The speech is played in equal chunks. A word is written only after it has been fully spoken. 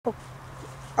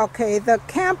Okay, the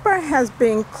camper has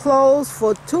been closed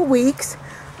for 2 weeks.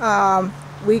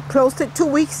 We closed it 2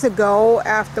 weeks ago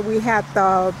after we had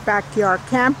the backyard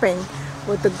camping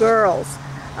with the girls.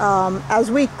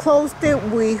 As we closed it,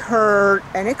 we heard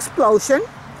an explosion.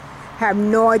 Have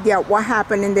no idea what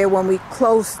happened in there when we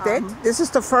closed it. This is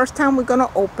the first time we're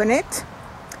gonna open it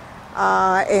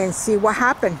and see what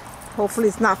happened. Hopefully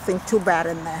it's nothing too bad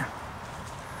in there.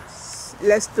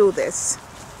 Let's do this.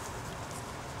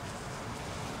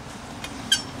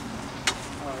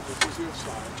 This is your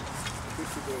side. Good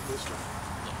to go this way.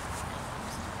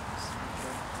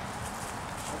 Okay.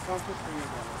 I'll count to 3 and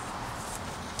then.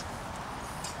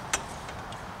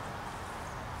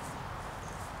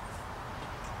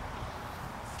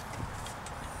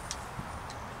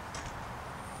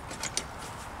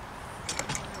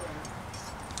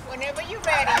 Whenever you're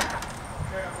ready. Okay,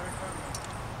 I'm ready for you.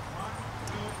 1, 2,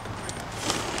 3.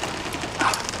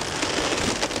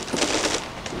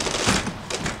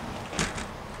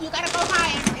 You gotta go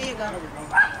higher. There you go. There we go.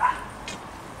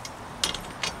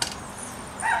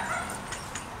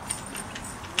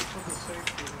 For the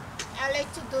safety there. I'll let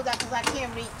you do that because I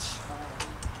can't reach.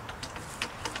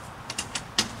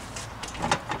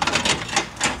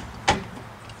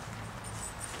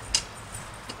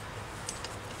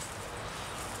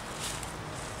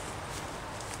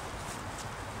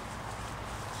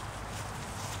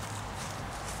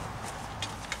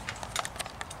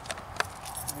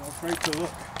 I'm afraid to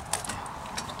look.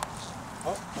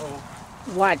 Oh.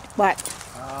 What? Oh,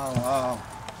 wow.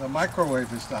 The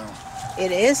microwave is down.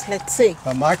 It is? Let's see.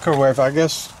 The microwave, I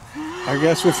guess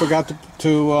we forgot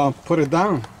to put it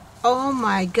down. Oh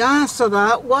my gosh, so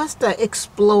that was the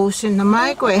explosion, the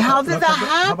microwave. How did that happen?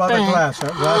 How about the glass?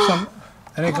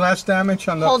 Any glass damage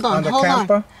on the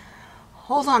camper?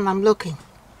 Hold on, I'm looking.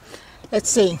 Let's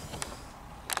see.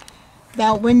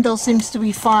 That window seems to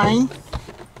be fine.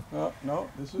 No,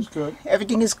 this is good.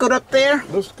 Everything is good up there?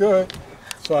 Looks good.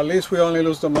 So at least we only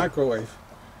lose the microwave.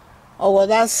 Oh, well,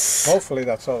 that's... Hopefully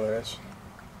that's all there is.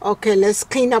 Okay, let's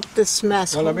clean up this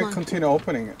mess. Well, let me continue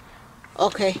opening it.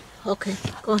 Okay.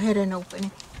 Go ahead and open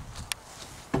it.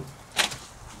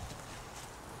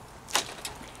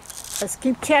 Let's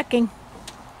keep checking.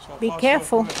 So Be far, so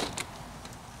careful. good.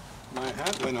 My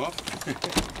hat went off.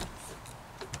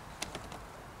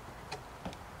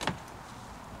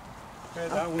 Okay,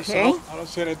 that was Okay. all. I don't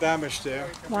see any damage there.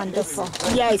 Wonderful.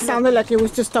 Yeah, it sounded like it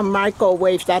was just a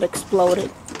microwave that exploded.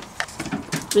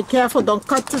 Be careful, don't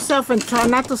cut yourself and try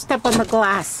not to step on the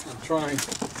glass. I'm trying.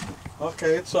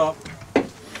 Okay, it's up.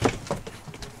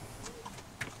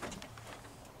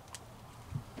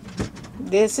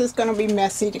 This is going to be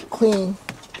messy to clean.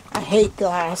 I hate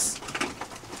glass.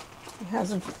 It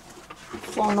has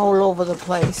flown all over the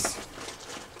place.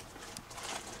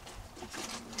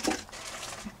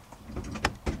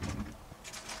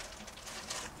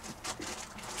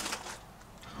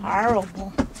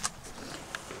 Horrible.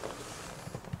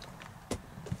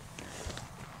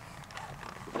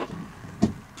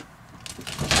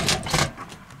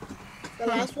 The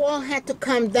last wall had to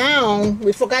come down.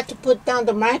 We forgot to put down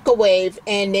the microwave,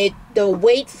 and the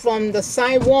weight from the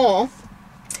side wall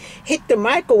hit the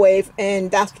microwave,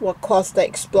 and that's what caused the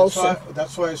explosion.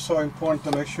 That's why it's so important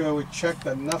to make sure we check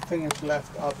that nothing is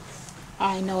left up.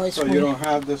 I know it's so weird. You don't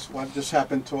have this, what just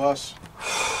happened to us.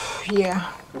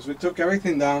 Yeah. Because we took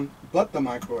everything down but the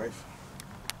microwave.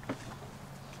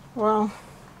 Well,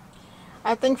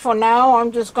 I think for now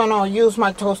I'm just going to use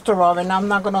my toaster oven. I'm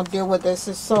not going to deal with this.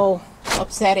 It's so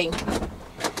upsetting.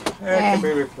 Yeah, it can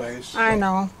be replaced. I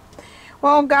know.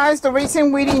 Well, guys, the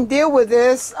reason we didn't deal with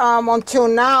this until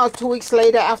now, 2 weeks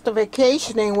later after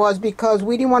vacationing, was because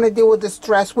we didn't want to deal with the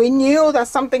stress. We knew that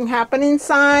something happened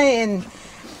inside, and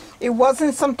it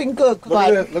wasn't something good.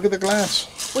 Look at the glass.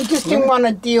 We just didn't want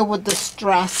to deal with the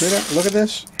stress. See that? Look at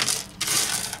this.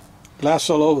 Glass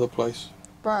all over the place.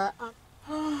 But,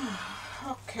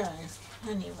 okay.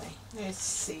 Anyway, let's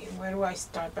see. Where do I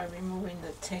start? By removing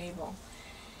the table.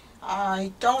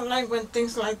 I don't like when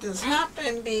things like this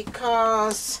happen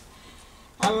because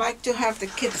I like to have the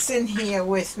kids in here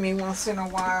with me once in a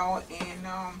while, and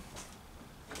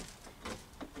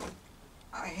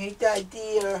I hate the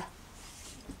idea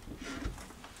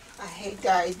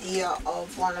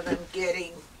of one of them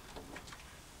getting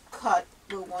cut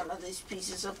with one of these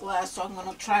pieces of glass, so I'm going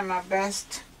to try my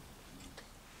best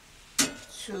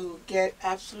to get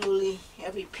absolutely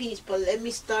every piece. But let me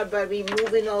start by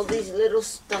removing all these little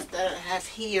stuff that I have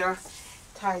here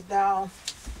tied down.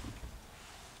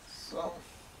 So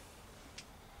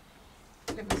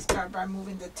let me start by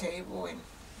moving the table and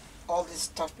all this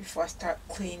stuff before I start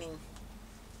cleaning.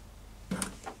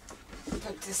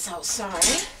 Put this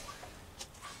outside.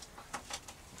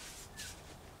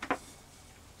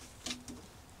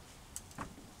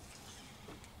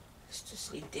 Let's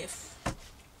just leave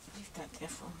that there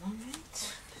for a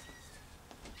moment.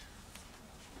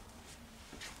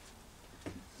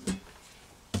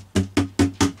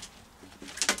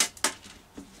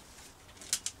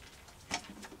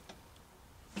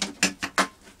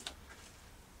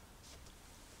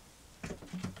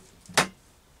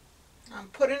 I'm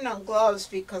putting on gloves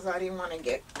because I didn't want to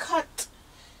get cut.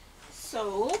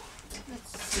 So,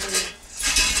 let's see.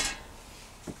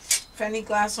 If any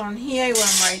glass on here, it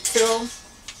went right through.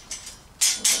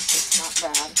 It's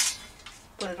not bad.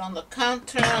 Put it on the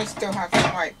counter. I still have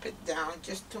to wipe it down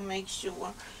just to make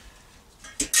sure.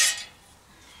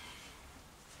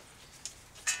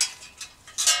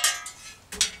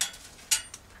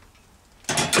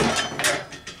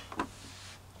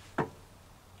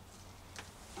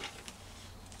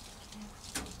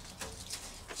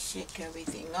 Shake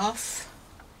everything off.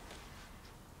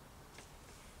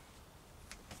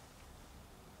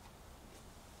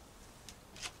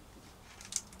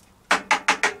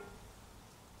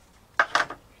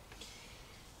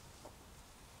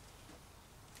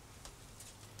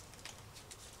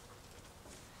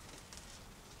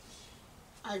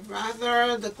 I'd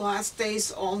rather the glass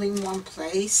stays all in one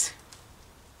place.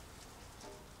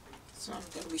 So I'm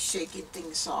going to be shaking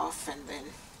things off and then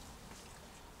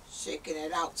shaking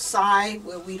it outside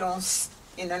where we don't,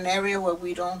 in an area where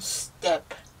we don't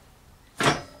step.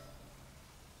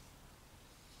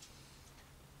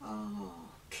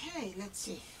 Okay, let's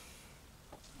see.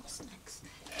 What's next?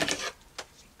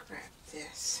 Grab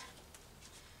this.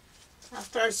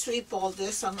 After I sweep all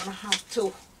this, I'm going to have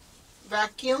to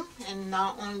vacuum, and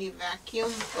not only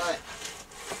vacuum, but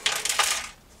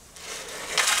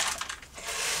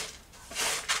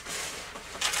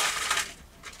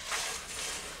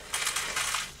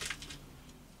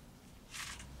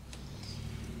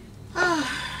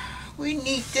we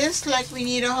need this like we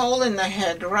need a hole in the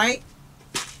head, right?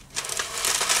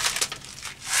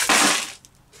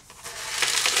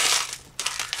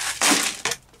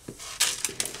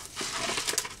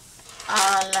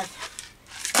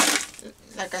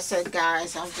 Like I said,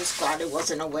 guys, I'm just glad it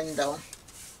wasn't a window.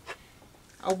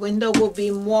 A window will be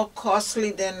more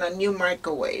costly than a new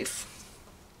microwave.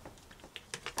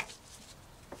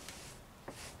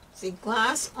 See,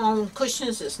 glass on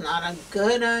cushions is not a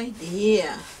good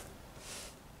idea.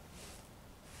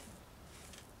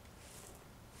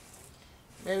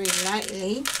 Very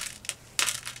lightly,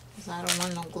 because I don't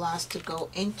want no glass to go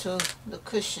into the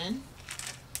cushion.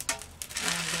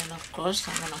 And then, of course,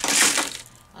 I'm going to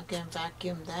again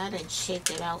vacuum that and shake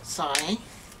it outside.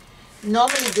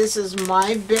 Normally this is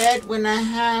my bed when I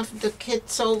have the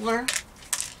kids over,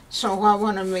 so I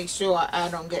want to make sure I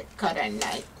don't get cut at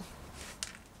night.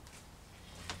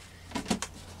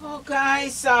 Oh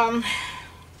guys,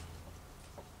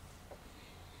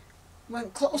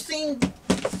 when closing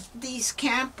these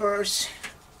campers,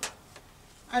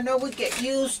 I know we get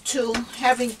used to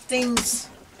having things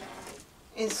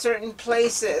in certain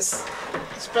places,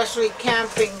 especially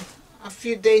camping a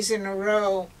few days in a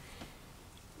row,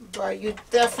 but you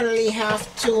definitely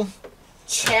have to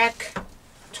check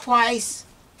twice,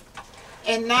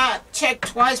 and not check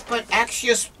twice, but ask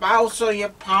your spouse or your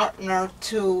partner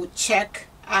to check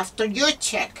after your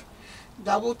check.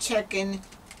 Double checking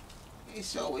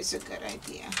is always a good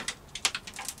idea.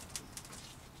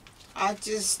 I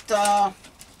just thought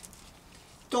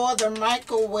the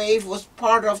microwave was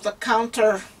part of the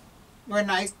counter when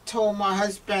I told my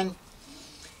husband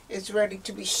it's ready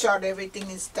to be shut, everything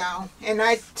is down. And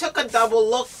I took a double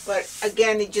look, but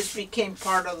again, it just became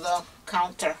part of the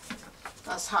counter.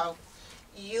 That's how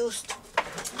used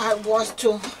I was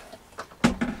to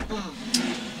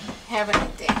having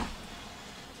it there.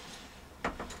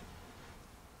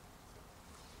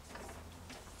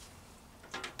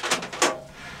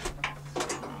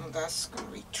 That's going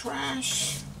to be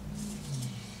trash.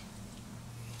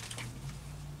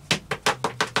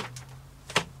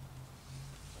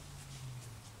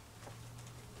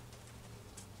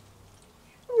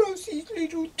 Rosie's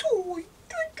little toy.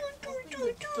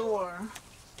 Door.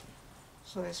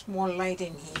 So there's more light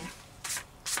in here.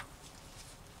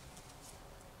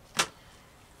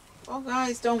 Oh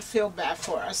guys, don't feel bad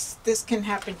for us. This can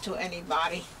happen to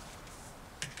anybody.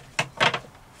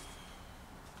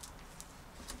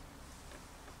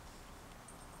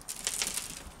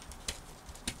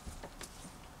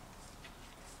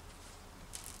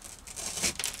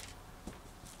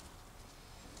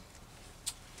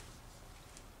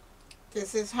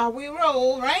 This is how we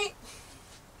roll, right?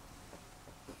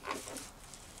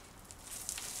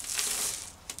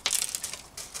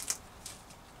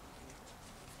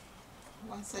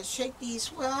 Once I shake these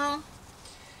well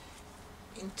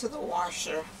into the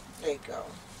washer, there you go.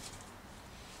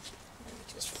 Let me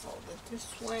just fold it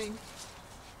this way.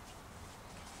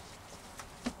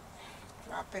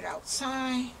 Drop it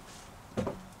outside and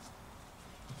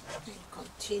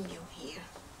continue here.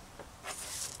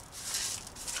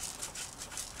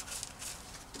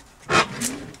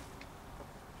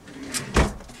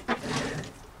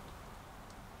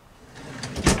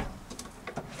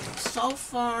 So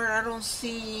far, I don't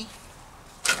see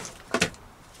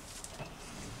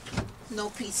no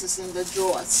pieces in the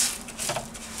drawers.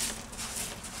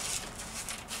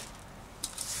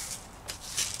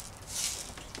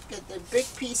 Get the big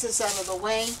pieces out of the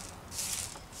way.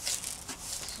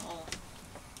 So,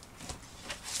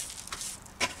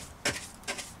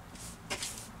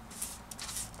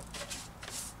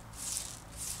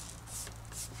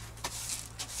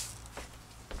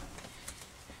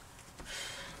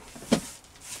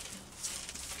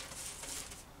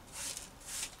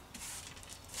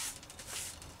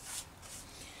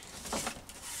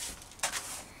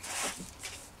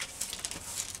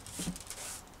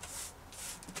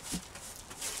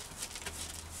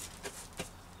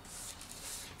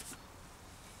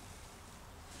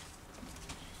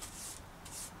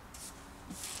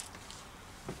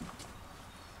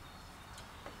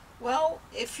 well,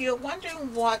 if you're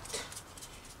wondering what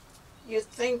you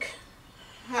think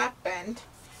happened,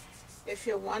 if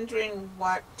you're wondering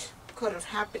what could have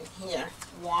happened here,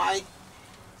 why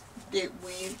did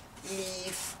we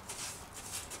leave,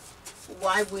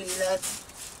 why we let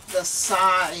the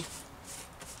side,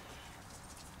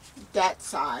 that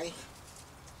side,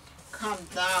 come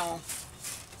down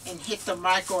and hit the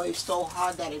microwave so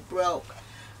hard that it broke.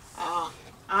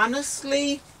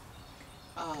 Honestly,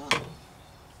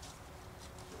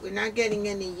 we're not getting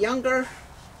any younger.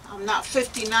 I'm not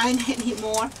 59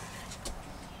 anymore,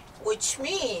 which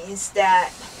means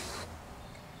that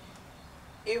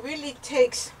it really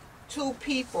takes two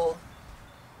people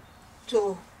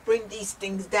to bring these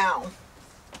things down.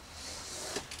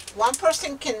 One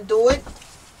person can do it,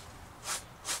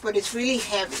 but it's really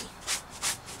heavy.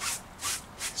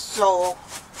 So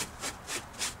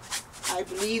I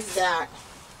believe that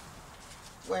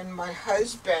when my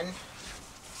husband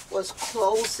was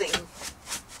closing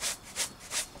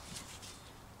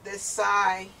this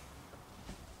side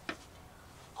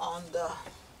on the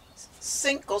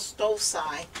sink or stove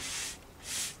side,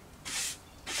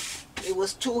 it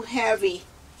was too heavy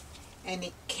and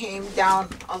it came down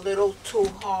a little too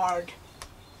hard,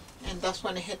 and that's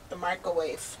when it hit the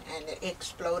microwave and it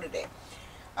exploded it.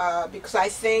 Because I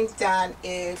think that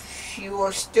if you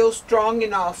are still strong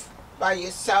enough by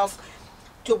yourself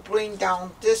to bring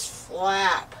down this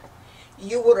flap,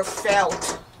 you would have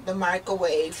felt the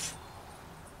microwave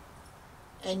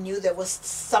and knew there was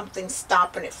something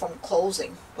stopping it from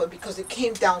closing. But because it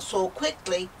came down so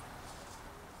quickly,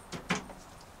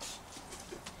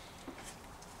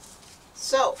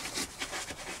 so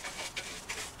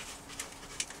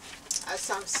as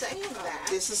I'm saying that,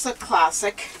 this is a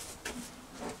classic.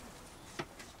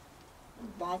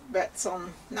 Bunk beds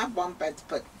on, not bunk beds,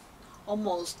 but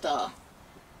almost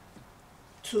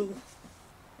two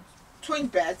twin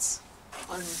beds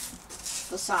on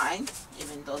the side,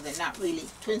 even though they're not really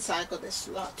twin size, because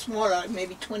they're a lot smaller,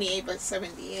 maybe 28 by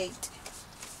 78.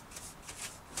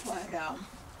 But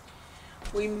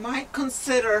we might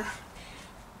consider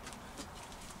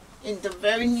in the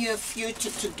very near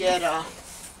future to get a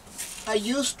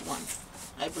used one.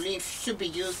 I believe should be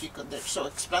used because they're so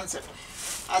expensive.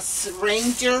 A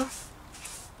Ranger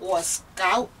or a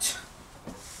Scout,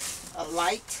 a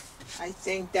light. I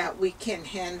think that we can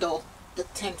handle the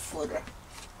 10-footer.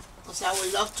 Because I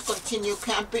would love to continue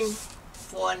camping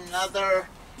for another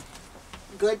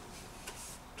good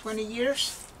 20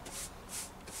 years.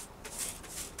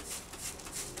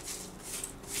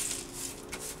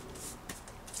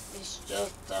 It's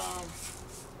just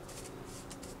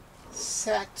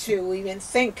sad to even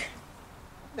think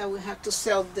that we have to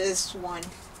sell this one,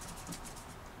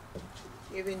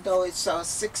 even though it's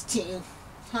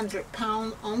 1,600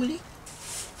 pounds only.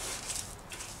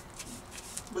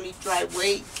 Really dry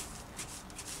weight,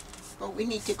 but we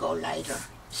need to go lighter.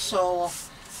 So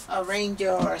a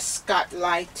Ranger or a Scott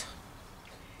Light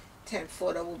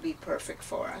 10-footer will be perfect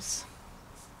for us.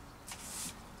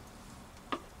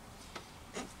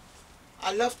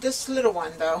 I love this little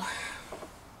one though,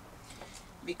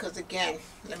 because again,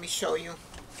 let me show you.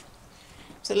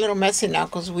 It's a little messy now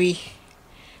because we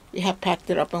have packed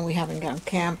it up and we haven't gone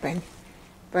camping.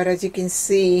 But as you can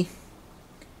see,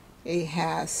 it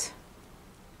has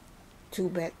two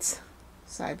beds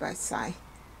side by side,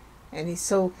 and it's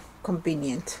so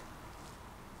convenient.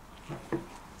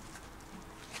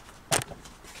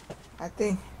 I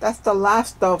think that's the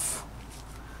last of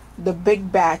the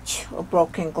big batch of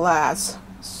broken glass.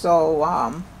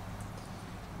 So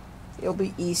it'll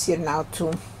be easier now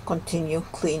to continue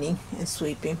cleaning and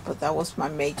sweeping, but that was my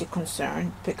major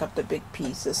concern, pick up the big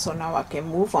pieces. So now I can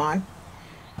move on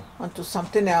onto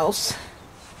something else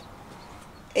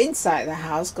inside the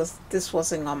house, because this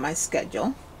wasn't on my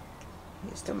schedule.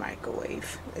 Here's the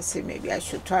microwave. Let's see, maybe I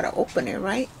should try to open it,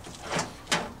 right?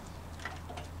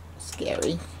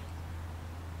 Scary.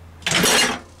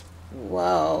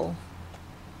 Whoa.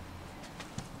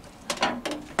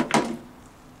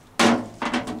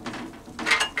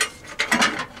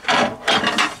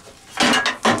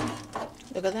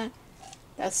 Look at that.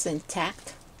 That's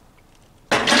intact.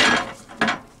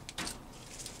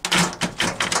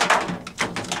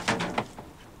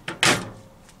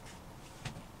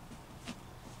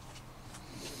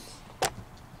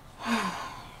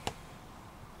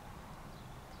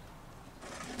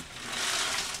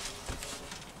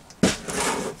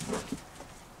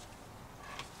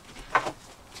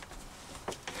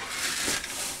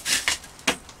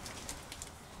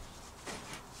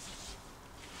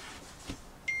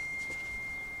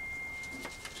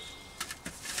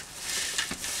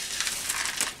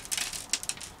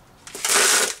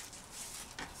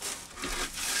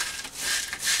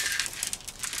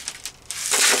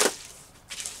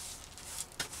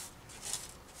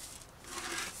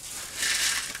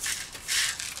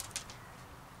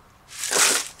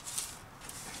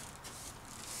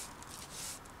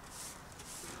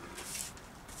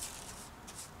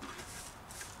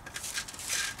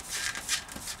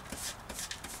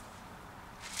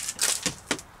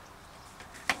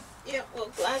 Yeah, well,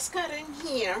 glass got in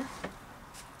here,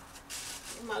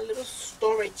 in my little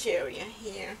storage area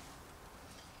here.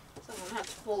 So I'm going to have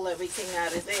to pull everything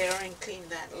out of there and clean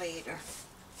that later.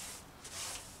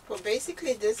 But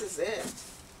basically this is it.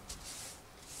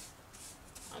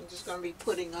 I'm just going to be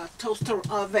putting a toaster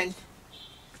oven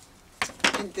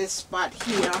in this spot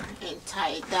here and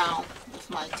tie it down with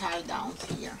my tie downs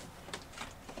here.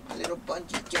 My little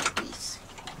bungee jumpies.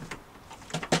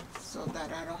 So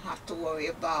that I don't have to worry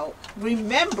about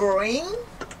remembering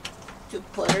to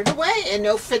put it away, and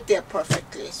it'll fit there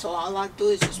perfectly. So all I do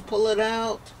is just pull it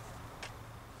out,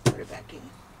 put it back in.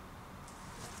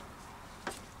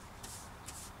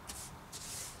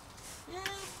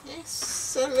 Yeah,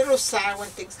 it's a little sad when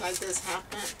things like this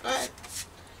happen, but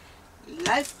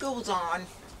life goes on.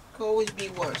 Could always be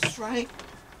worse, right?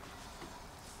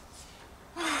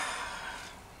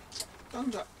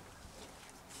 Thumbs up.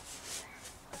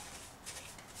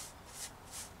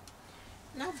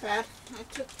 Not bad. I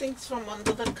took things from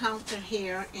under the counter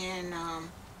here, and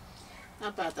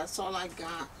not bad. That's all I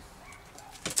got.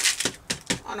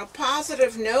 On a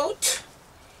positive note,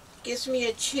 gives me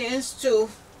a chance to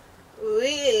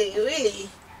really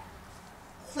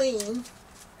clean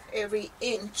every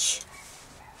inch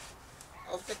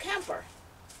of the camper.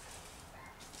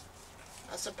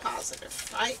 That's a positive,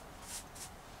 right?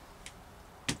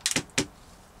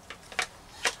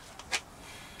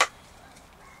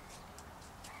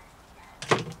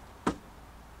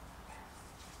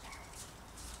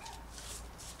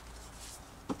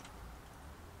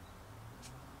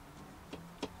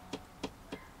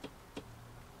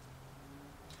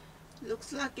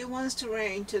 Looks like it wants to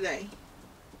rain today.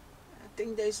 I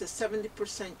think there's a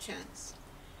 70% chance.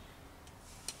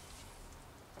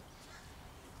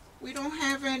 We don't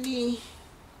have any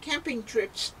camping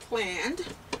trips planned,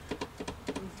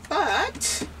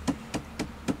 but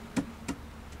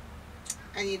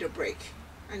I need a break.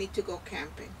 I need to go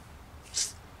camping.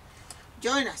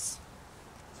 Join us.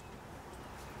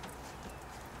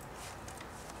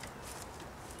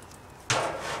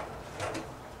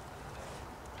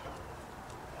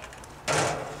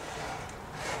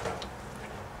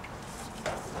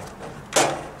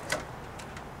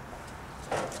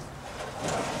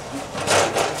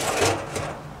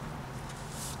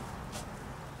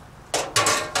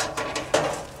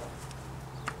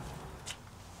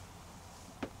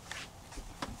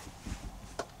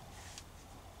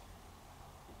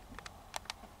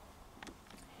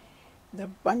 The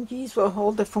bungees will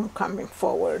hold it from coming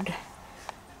forward.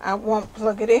 I won't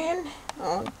plug it in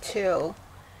until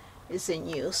it's in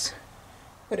use.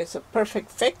 But it's a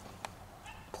perfect fit.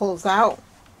 Pulls out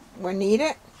when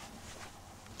needed.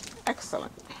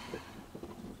 Excellent.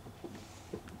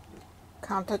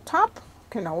 Countertop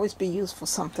can always be used for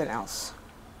something else.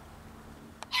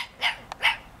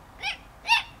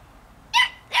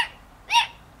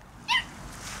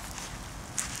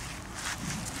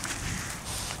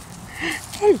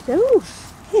 Hello,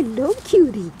 hello,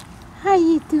 cutie. How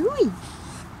you doing?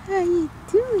 How you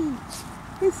doing?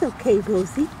 It's okay,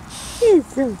 Rosie.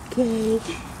 It's okay.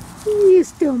 You're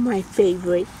still my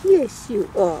favorite. Yes, you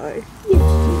are. Yes, you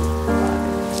are.